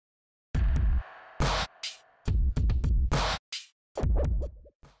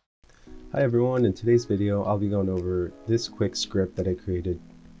Hi everyone, in today's video I'll be going over this quick script that I created,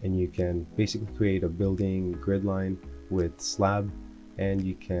 and you can basically create a building grid line with Slab, and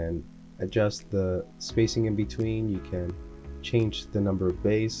you can adjust the spacing in between, you can change the number of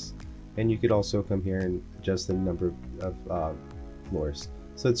bays, and you could also come here and adjust the number of floors.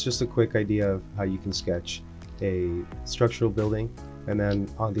 So it's just a quick idea of how you can sketch a structural building, and then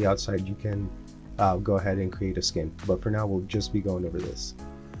on the outside you can go ahead and create a skin. But for now we'll just be going over this.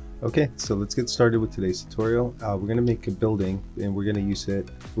 Okay, so let's get started with today's tutorial. We're going to make a building, and we're going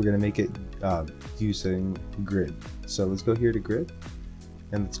to make it using grid. So let's go here to grid,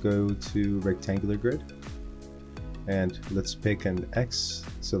 and let's go to rectangular grid, and let's pick an X.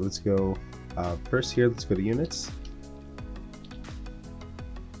 So let's go first here, let's go to units,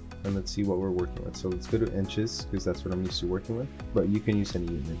 and let's see what we're working with. So let's go to inches, because that's what I'm used to working with, but you can use any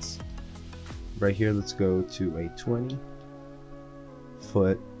units. Right here, let's go to a 20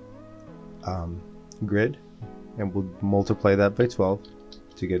 foot grid, and we'll multiply that by 12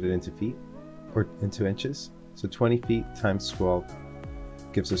 to get it into feet or into inches. So 20 feet times 12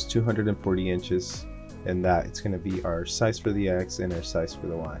 gives us 240 inches, and that it's going to be our size for the X and our size for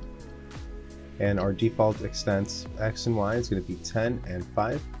the Y. And our default extents X and Y is going to be 10 and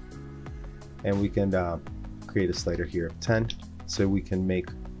 5, and we can create a slider here of 10, so we can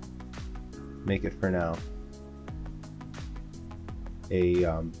make it for now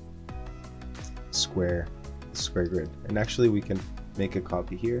a square grid. And actually we can make a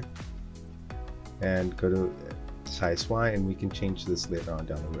copy here and go to size Y, and we can change this later on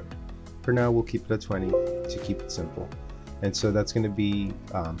down the road. For now we'll keep it at 20 to keep it simple. And so that's going to be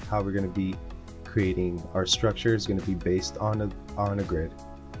how we're going to be creating our structure. Is going to be based on a grid.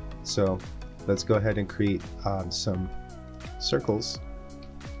 So let's go ahead and create some circles,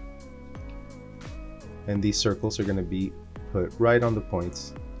 and these circles are going to be put right on the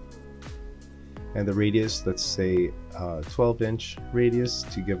points. And the radius, let's say 12-inch radius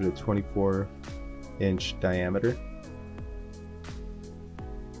to give it a 24-inch diameter.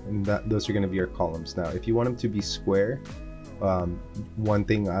 And those are going to be our columns. Now, if you want them to be square, one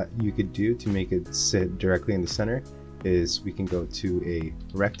thing you could do to make it sit directly in the center is we can go to a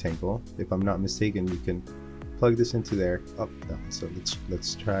rectangle. If I'm not mistaken, we can plug this into there. Oh, no. So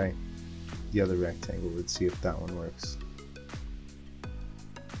let's try the other rectangle. Let's see if that one works.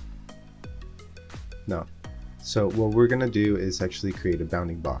 No. So what we're going to do is actually create a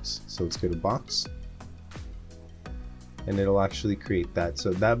bounding box. So let's go to box, and it'll actually create that.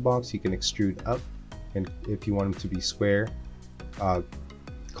 So that box you can extrude up, and if you want them to be square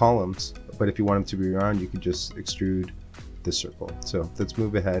columns, but if you want them to be round, you can just extrude the circle. So let's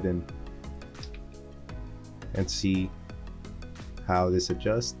move ahead and see how this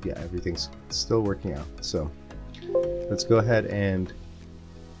adjusts. Yeah, everything's still working out. So let's go ahead and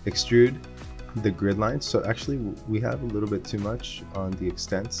extrude the grid lines. So actually we have a little bit too much on the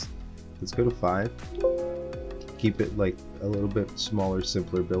extents. Let's go to 5, keep it like a little bit smaller,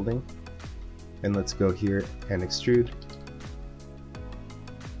 simpler building, and let's go here and extrude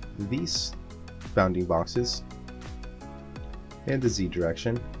these bounding boxes in the Z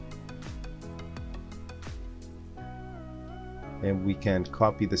direction, and we can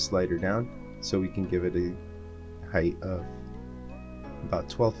copy the slider down so we can give it a height of about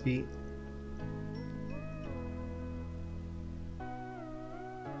 12 feet.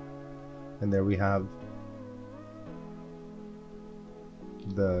 And there we have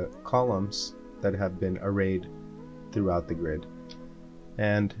the columns that have been arrayed throughout the grid.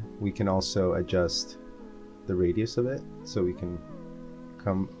 And we can also adjust the radius of it, so we can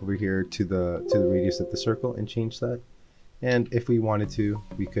come over here to the radius of the circle and change that. And if we wanted to,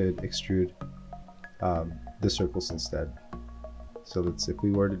 we could extrude the circles instead. So if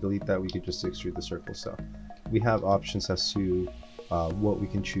we were to delete that, we could just extrude the circle. So we have options as to what we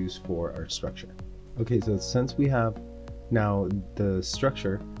can choose for our structure. Okay, so since we have now the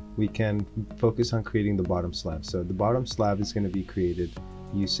structure, we can focus on creating the bottom slab. So the bottom slab is going to be created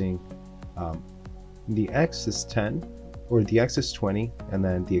using the X is 10, or the X is 20, and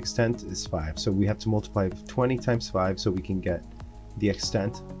then the extent is 5. So we have to multiply 20 times 5 so we can get the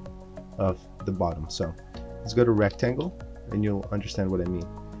extent of the bottom. So let's go to rectangle, and you'll understand what I mean.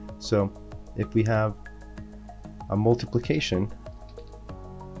 So if we have a multiplication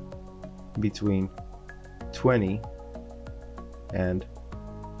between 20 and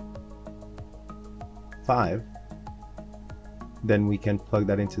 5, then we can plug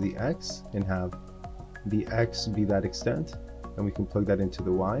that into the X and have the X be that extent, and we can plug that into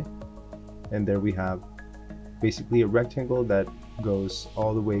the Y, and there we have basically a rectangle that goes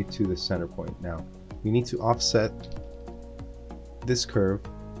all the way to the center point. Now we need to offset this curve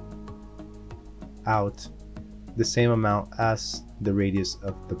out the same amount as the radius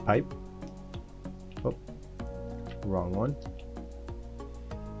of the pipe. Oh, wrong one.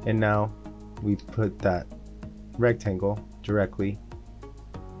 And now we put that rectangle directly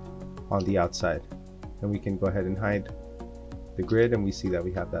on the outside, and we can go ahead and hide the grid, and we see that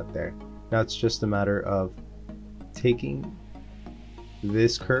we have that there. Now it's just a matter of taking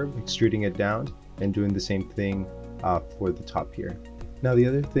this curve, extruding it down, and doing the same thing for the top here. Now the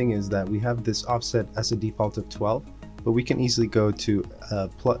other thing is that we have this offset as a default of 12, but we can easily go to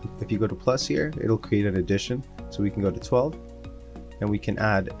if you go to plus here, it'll create an addition, so we can go to 12, and we can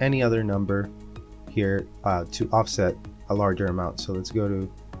add any other number here to offset a larger amount. So let's go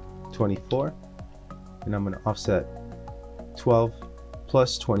to 24, and I'm going to offset 12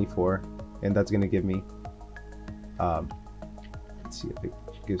 plus 24, and that's going to give me let's see if it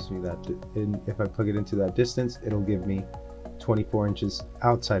gives me that, and if I plug it into that distance, it'll give me 24 inches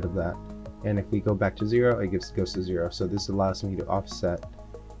outside of that. And if we go back to 0, it goes to 0. So this allows me to offset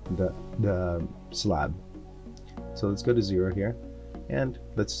the slab. So let's go to 0 here, and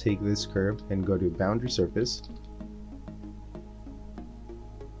let's take this curve and go to boundary surface,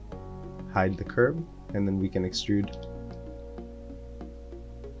 hide the curve, and then we can extrude.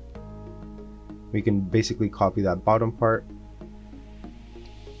 We can basically copy that bottom part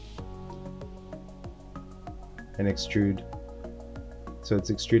and extrude. So it's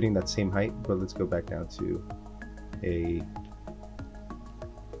extruding that same height, but let's go back down to a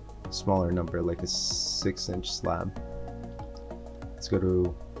smaller number, like a 6-inch slab. Let's go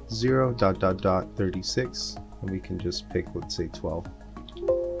to 0.36, and we can just pick, let's say 12.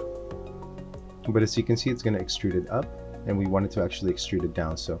 But as you can see, it's going to extrude it up, and we want it to actually extrude it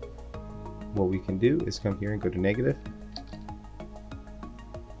down. So what we can do is come here and go to negative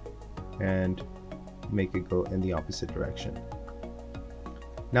and make it go in the opposite direction.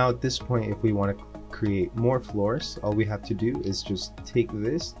 Now at this point, if we want to create more floors, all we have to do is just take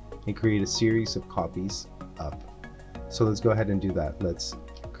this and create a series of copies up. So let's go ahead and do that. Let's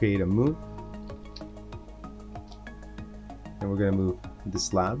create a move, and we're going to move the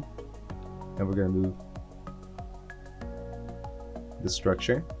slab, and we're going to move the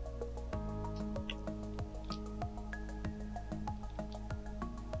structure,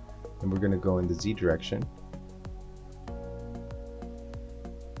 and we're going to go in the Z direction.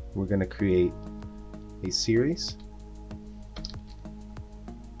 We're going to create a series,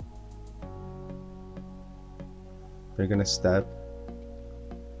 they're going to step,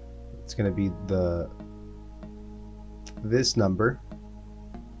 it's going to be this number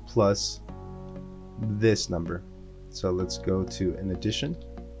plus this number. So let's go to an addition.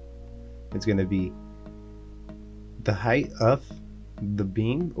 It's going to be the height of the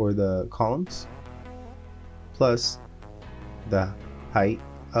beam or the columns plus the height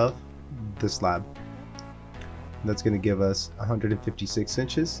of the slab. That's going to give us 156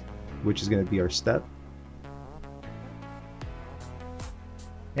 inches, which is going to be our step.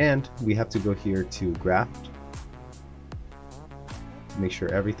 And we have to go here to graft, make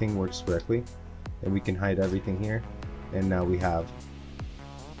sure everything works correctly, and we can hide everything here. And now we have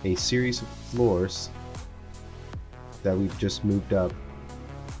a series of floors that we've just moved up.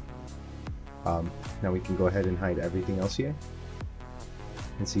 Now we can go ahead and hide everything else here,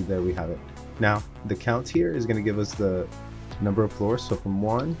 and see, there we have it. Now the count here is going to give us the number of floors. So from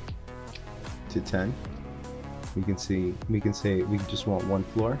 1 to 10, we can say we just want 1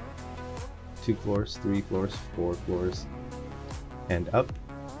 floor, 2 floors, 3 floors, 4 floors, and up.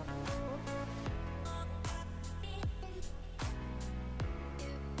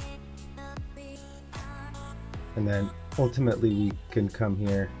 And then ultimately we can come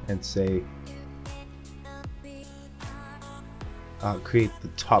here and say create the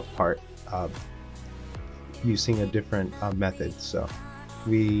top part using a different method. So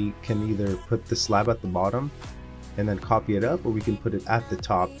we can either put the slab at the bottom and then copy it up, or we can put it at the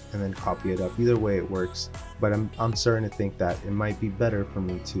top and then copy it up. Either way it works, but I'm starting to think that it might be better for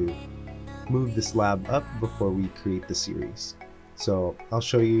me to move the slab up before we create the series. So I'll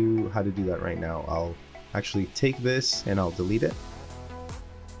show you how to do that right now. I'll actually take this and I'll delete it,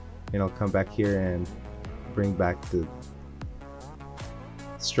 and I'll come back here and bring back the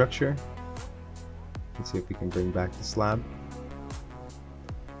structure. Let's see if we can bring back the slab,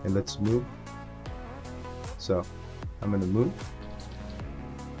 and let's move. So I'm going to move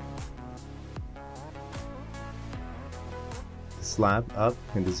the slab up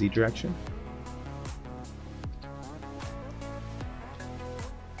in the Z direction,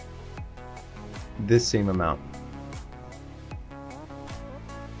 this same amount.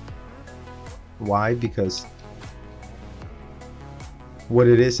 Why? Because what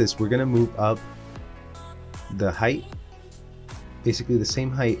it is we're going to move up the height, basically the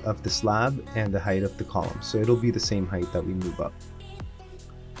same height of the slab and the height of the column. So it'll be the same height that we move up.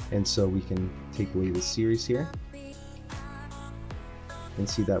 And so we can take away the series here and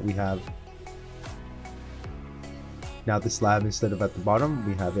see that we have now the slab, instead of at the bottom,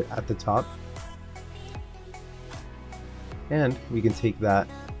 we have it at the top. And we can take that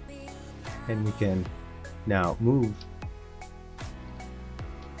and we can now move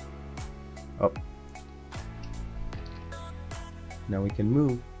up. Now we can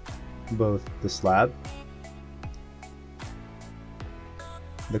move both the slab,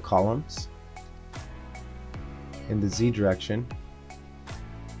 the columns, in the Z direction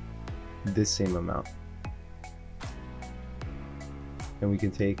this same amount. And we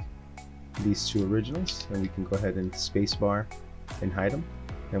can take these two originals and we can go ahead and spacebar and hide them,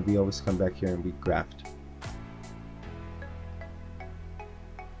 and we always come back here and we graft.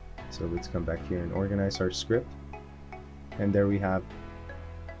 So let's come back here and organize our script, and there we have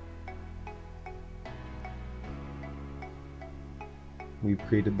we've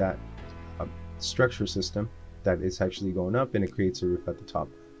created that structure system that is actually going up, and it creates a roof at the top.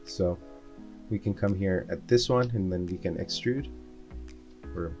 So we can come here at this one and then we can extrude,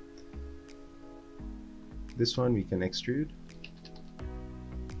 or this one we can extrude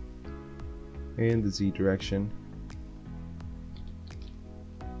in the Z direction.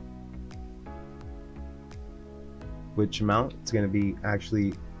 Which amount? It's going to be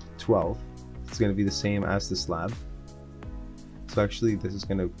actually 12. It's going to be the same as the slab. So actually this is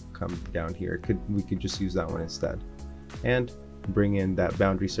going to come down here. We could just use that one instead. And bring in that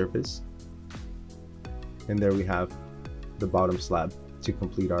boundary surface. And there we have the bottom slab to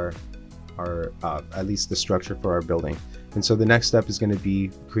complete our at least the structure for our building. And so the next step is going to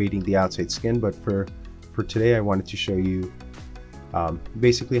be creating the outside skin, but for today I wanted to show you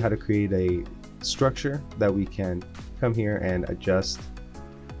basically how to create a structure that we can come here and adjust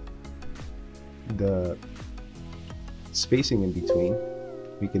the spacing in between.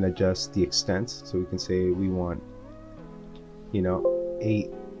 We can adjust the extent, so we can say we want, you know,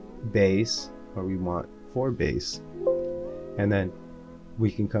 8 bays, or we want 4 bays, and then we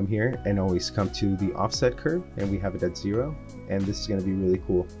can come here and always come to the offset curve and we have it at 0. And this is going to be really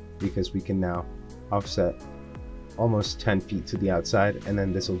cool because we can now offset almost 10 feet to the outside, and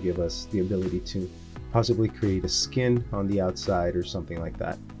then this will give us the ability to possibly create a skin on the outside or something like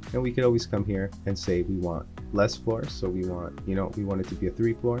that. And we could always come here and say we want less floors, so we want, you know, we want it to be a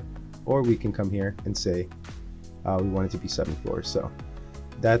 3 floor, or we can come here and say we want it to be 7 floors. So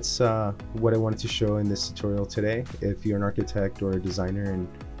that's what I wanted to show in this tutorial today. If you're an architect or a designer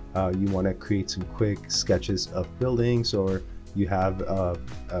and you want to create some quick sketches of buildings, or you have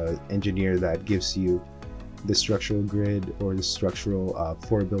an engineer that gives you the structural grid or the structural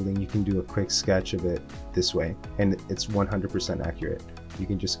for a building, you can do a quick sketch of it this way, and it's 100% accurate. You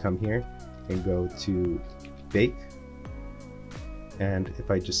can just come here and go to bake, and if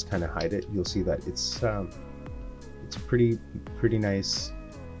I just kind of hide it, you'll see that it's a pretty nice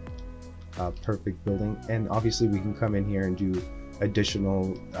perfect building. And obviously we can come in here and do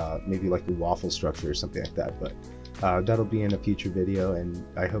additional maybe like a waffle structure or something like that, but that'll be in a future video. And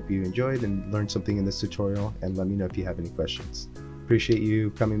I hope you enjoyed and learned something in this tutorial, and let me know if you have any questions. Appreciate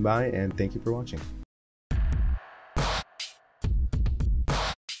you coming by, and thank you for watching.